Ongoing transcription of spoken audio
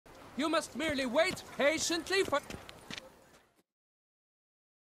You must merely wait patiently for...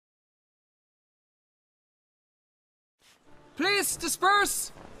 Please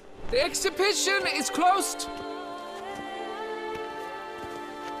disperse! The exhibition is closed!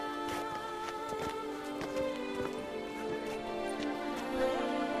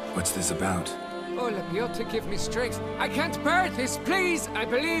 What's this about? Oh, Labiota, give me strength. I can't bear this, please! I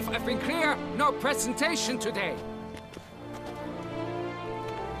believe I've been clear. No presentation today.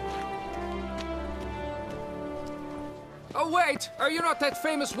 Oh, wait! Are you not that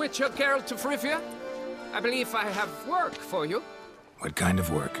famous witch, Geralt of Rivia? I believe I have work for you. What kind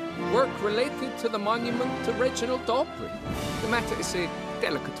of work? Work related to the monument to Reginald Aubrey. The matter is a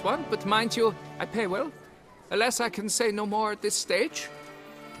delicate one, but mind you, I pay well. Alas, I can say no more at this stage.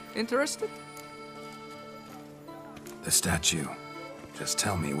 Interested? The statue. Just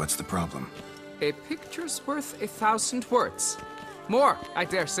tell me, what's the problem? A picture's worth 1,000 words. More, I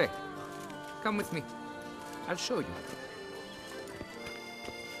dare say. Come with me. I'll show you.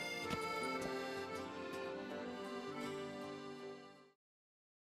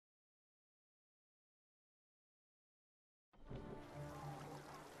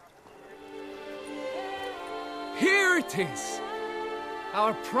 Here it is!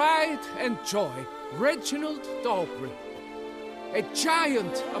 Our pride and joy, Reginald Aubrey. A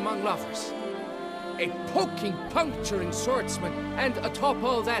giant among lovers. A poking, puncturing swordsman, and atop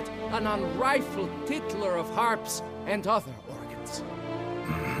all that, an unrifled tittler of harps and other organs.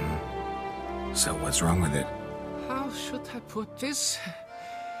 So what's wrong with it? How should I put this?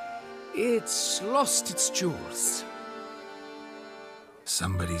 It's lost its jewels.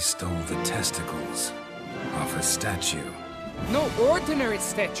 Somebody stole the testicles off a statue. No ordinary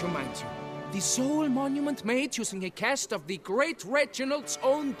statue, mind you. The sole monument made using a cast of the great Reginald's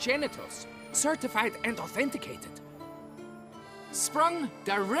own genitals, certified and authenticated. Sprung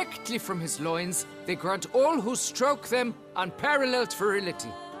directly from his loins, they grant all who stroke them unparalleled virility.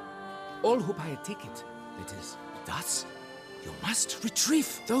 All who buy a ticket, that is. Thus, you must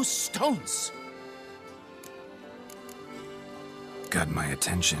retrieve those stones. Got my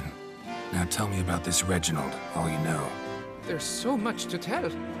attention. Now tell me about this Reginald, all you know. There's so much to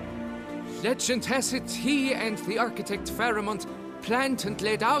tell. Legend has it he and the architect Pharamond planned and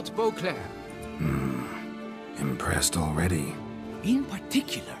laid out Beauclair. Impressed already. In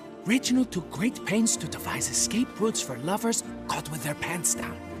particular, Reginald took great pains to devise escape routes for lovers caught with their pants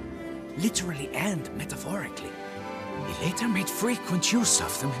down. Literally and metaphorically. He later made frequent use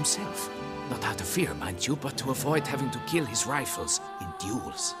of them himself. Not out of fear, mind you, but to avoid having to kill his rivals in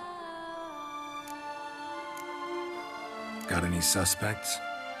duels. Got any suspects?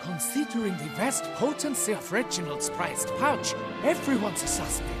 Considering the vast potency of Reginald's prized pouch, everyone's a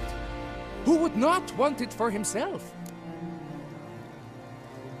suspect. Who would not want it for himself?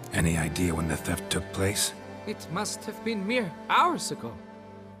 Any idea when the theft took place? It must have been mere hours ago.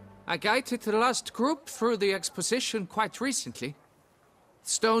 I guided the last group through the exposition quite recently.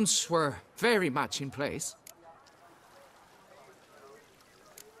 Stones were very much in place.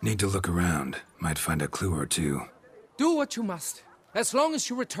 Need to look around. Might find a clue or two. Do what you must, as long as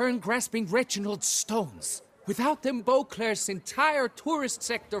you return grasping Reginald's stones. Without them, Beauclair's entire tourist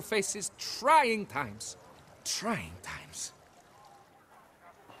sector faces trying times. Trying times.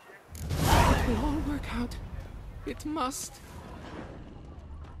 It will all work out. It must.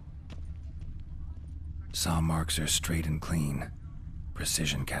 Saw marks are straight and clean.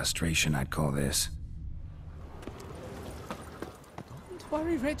 Precision castration, I'd call this. Don't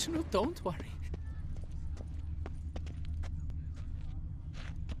worry, Reginald, don't worry.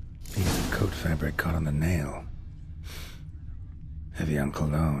 Piece of coat fabric caught on the nail. Heavy on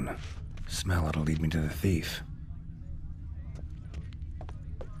cologne. Smell it'll lead me to the thief.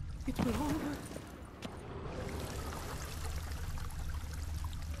 It will all work.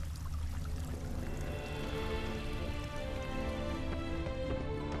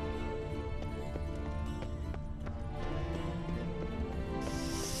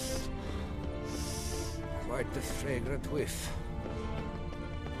 Quite the fragrant whiff.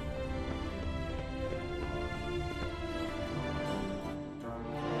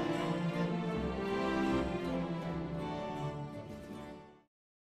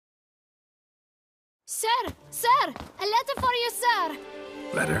 Sir! A letter for you, sir!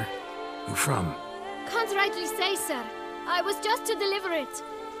 Letter? Who from? Can't rightly say, sir. I was just to deliver it.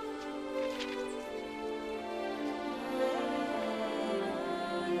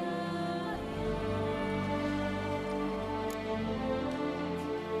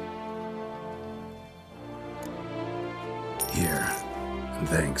 Here. And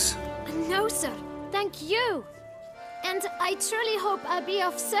thanks. No, sir. Thank you. And I truly hope I'll be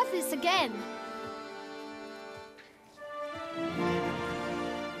of service again.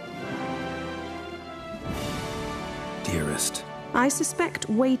 Dearest, I suspect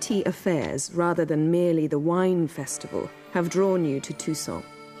weighty affairs, rather than merely the wine festival, have drawn you to Toussaint.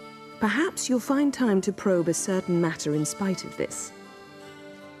 Perhaps you'll find time to probe a certain matter in spite of this.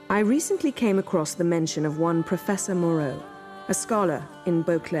 I recently came across the mention of one Professor Moreau, a scholar in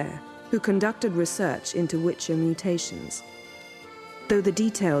Beauclair, who conducted research into Witcher mutations. Though the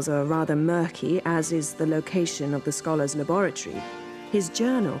details are rather murky, as is the location of the scholar's laboratory, his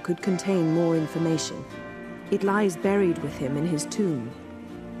journal could contain more information. It lies buried with him in his tomb.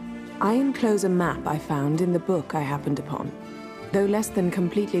 I enclose a map I found in the book I happened upon. Though less than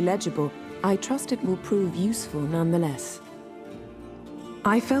completely legible, I trust it will prove useful nonetheless.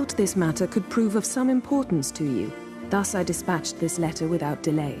 I felt this matter could prove of some importance to you, thus I dispatched this letter without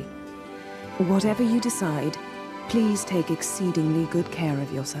delay. Whatever you decide, please take exceedingly good care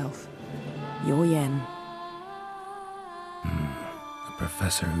of yourself. Your Yen. A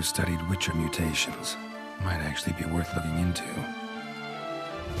professor who studied Witcher mutations. Might actually be worth looking into.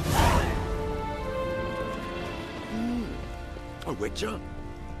 A Witcher?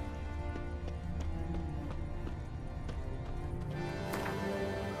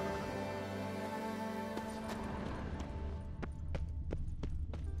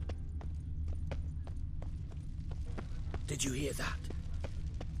 Did you hear that?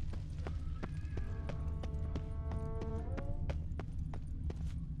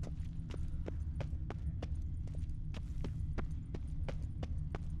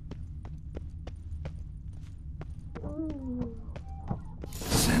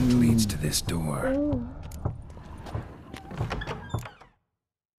 Scent leads to this door.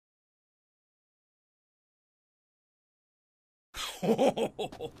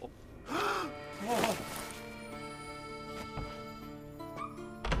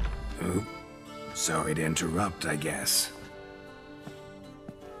 Oop. Sorry to interrupt, I guess.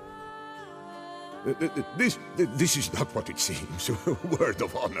 This is not what it seems. Word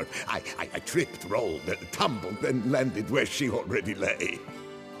of honor. I tripped, rolled, tumbled, then landed where she already lay.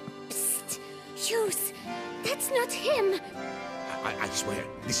 Psst! Hughes! That's not him! I swear,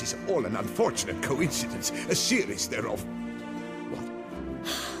 this is all an unfortunate coincidence. A series thereof. What?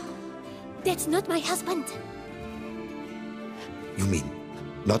 That's not my husband. You mean,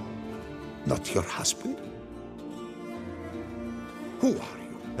 not your husband? Who are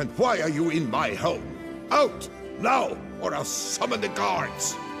you? And why are you in my home? Out! Now! Or I'll summon the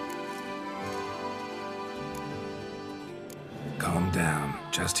guards! Calm down.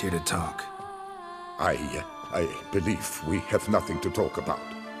 Just here to talk. I believe we have nothing to talk about.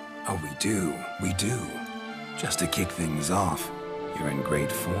 Oh, we do. We do. Just to kick things off, you're in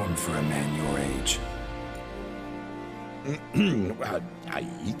great form for a man your age. I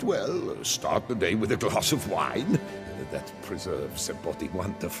eat well, start the day with a glass of wine. That preserves the body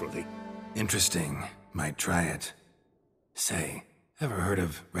wonderfully. Interesting. Might try it. Say, ever heard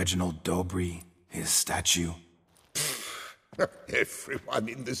of Reginald Dobry, his statue? Everyone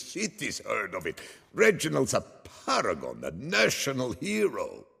in the city's heard of it. Reginald's a paragon, a national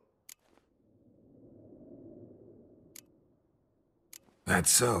hero. That's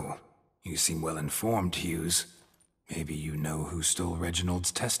so. You seem well informed, Hughes. Maybe you know who stole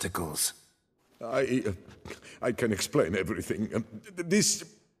Reginald's testicles. I can explain everything. This...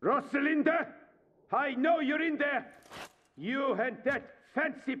 Rosalinda! I know you're in there! You and that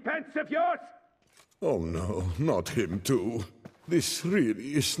fancy pants of yours! Oh no, not him too. This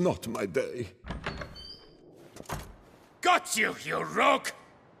really is not my day. Got you, you rogue!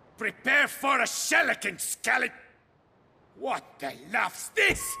 Prepare for a shellacking, scallop! What the laugh's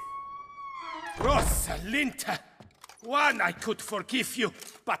this? Rosalinda! One, I could forgive you,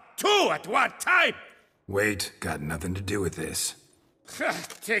 but two at one time! Wait, got nothing to do with this.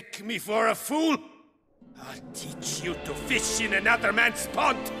 Take me for a fool? I'll teach you to fish in another man's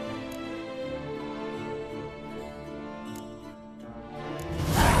pond!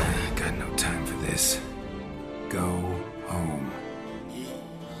 Got no time for this. Go home.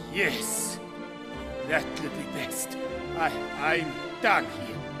 Yes, that'll be best. I'm done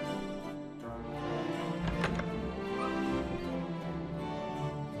here.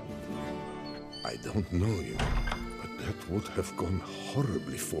 I don't know you, but that would have gone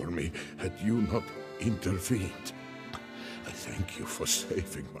horribly for me had you not intervened. I thank you for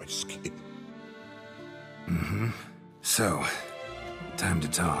saving my skin. Mm-hmm. So, time to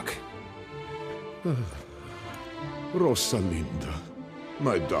talk. Rosalinda,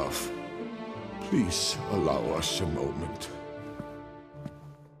 my dove, please allow us a moment.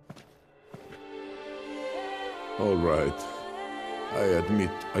 All right. I admit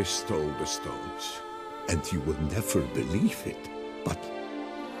I stole the stones. And you will never believe it, but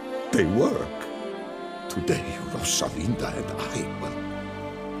they work. Today, Rosalinda and I, well,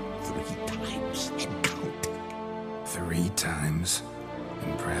 3 times and counting. 3 times?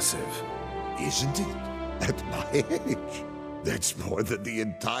 Impressive. Isn't it? At my age. That's more than the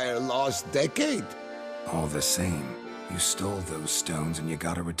entire last decade. All the same, you stole those stones and you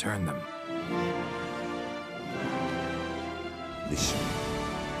gotta return them. Listen,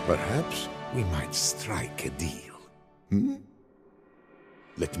 perhaps we might strike a deal. Hmm?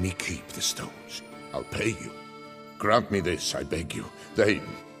 Let me keep the stones. I'll pay you. Grant me this, I beg you. They've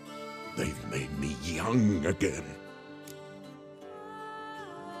made me young again.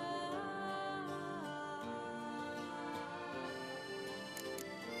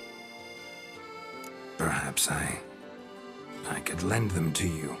 Perhaps I could lend them to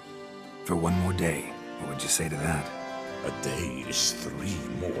you for 1 more day. What would you say to that? A day is 3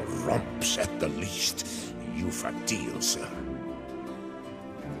 more romps at the least. You've a deal, sir.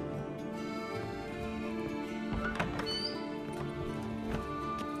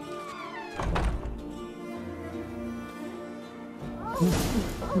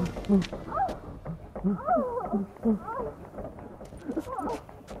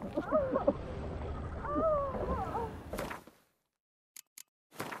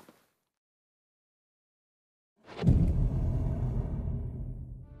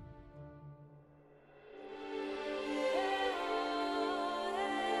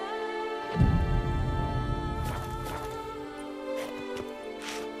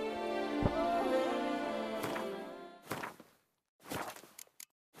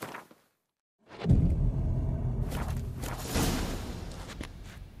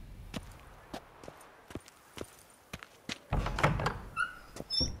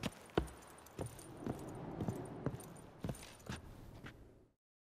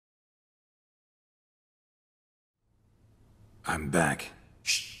 I'm back.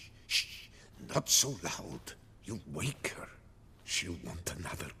 Shh, shh. Not so loud. You'll wake her. She'll want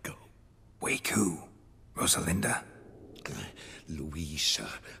another go. Wake who? Rosalinda? Louisa,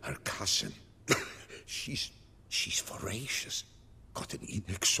 her cousin. She's voracious. Got an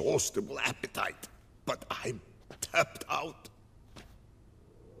inexhaustible appetite. But I'm tapped out.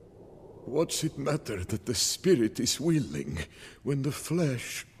 What's it matter that the spirit is willing when the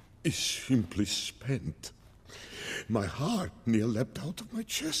flesh is simply spent? My heart near leapt out of my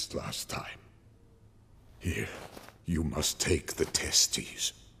chest last time. Here, you must take the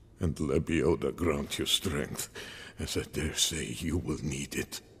testes, and Lebioda grant you strength, as I dare say you will need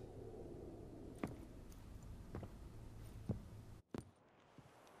it.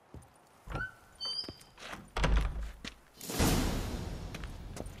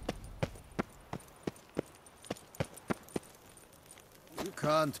 You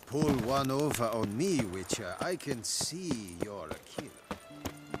can't pull one over on me, Witcher. I can see you're a killer.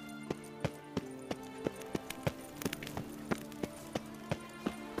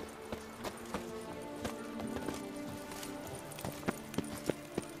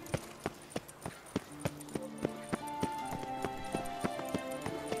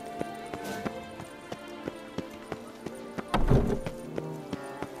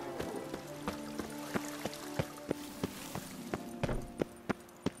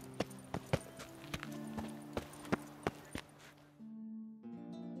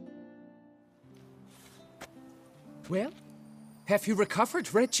 Well, have you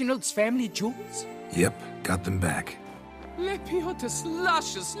recovered Reginald's family jewels? Yep, got them back. Lepioda's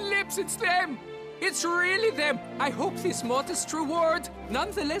luscious lips, it's them! It's really them! I hope this modest reward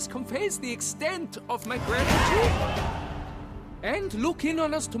nonetheless conveys the extent of my gratitude. And look in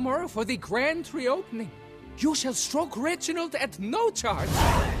on us tomorrow for the grand reopening. You shall stroke Reginald at no charge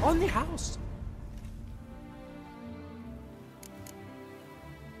on the house.